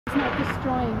He's not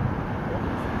destroying.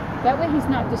 That way he's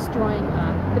not destroying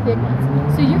the big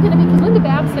ones. So you're going to be, because Linda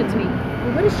Babb said to me,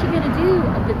 well, what is she going to do?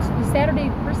 The Saturday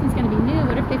person's going to be new.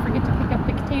 What if they forget to pick up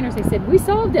the containers? I said, we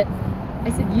solved it.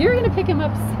 I said, you're going to pick them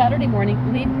up Saturday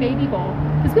morning, leave baby bowl,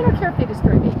 because we don't care if they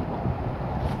destroy baby bowl.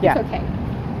 Yeah. It's okay.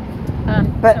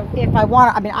 But so, if I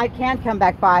want, I mean, I can come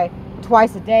back by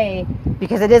twice a day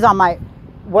because it is on my,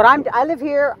 I live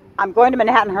here. I'm going to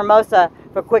Manhattan Hermosa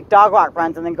for quick dog walk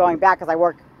runs and then going back because I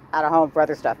work out of home for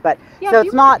other stuff. But yeah, so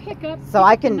it's not, pick up so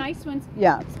I can, nice ones.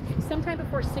 Yeah. Sometime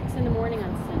before 6 in the morning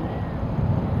on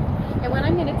Sunday. And what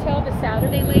I'm going to tell the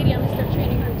Saturday lady, I'm going to start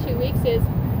training her in 2 weeks, is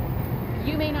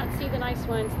you may not see the nice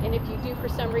ones, and if you do for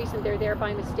some reason they're there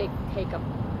by mistake, take them.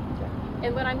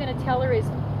 And what I'm going to tell her is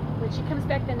when she comes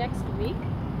back the next week,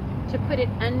 to put it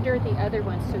under the other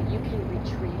one so you can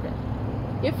retrieve it.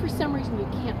 If for some reason you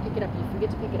can't pick it up, you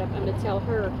forget to pick it up, I'm going to tell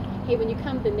her, hey, when you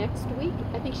come the next week,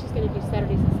 I think she's going to do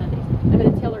Saturdays and Sundays. I'm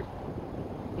going to tell her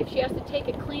if she has to take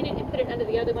it, clean it, and put it under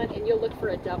the other one, and you'll look for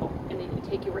a double, and then you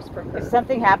take yours from her. If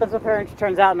something happens with her and she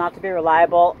turns out not to be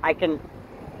reliable, I can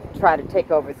try to take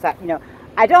over. You know,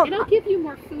 I don't. And I'll give you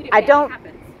more food if that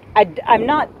happens. I'm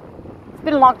not. It's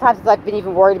been a long time since I've been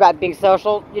even worried about being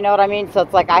social. You know what I mean? So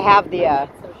it's like I have the.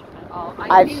 Social at all.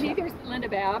 I mean, neither is Linda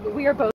Babb. We are both.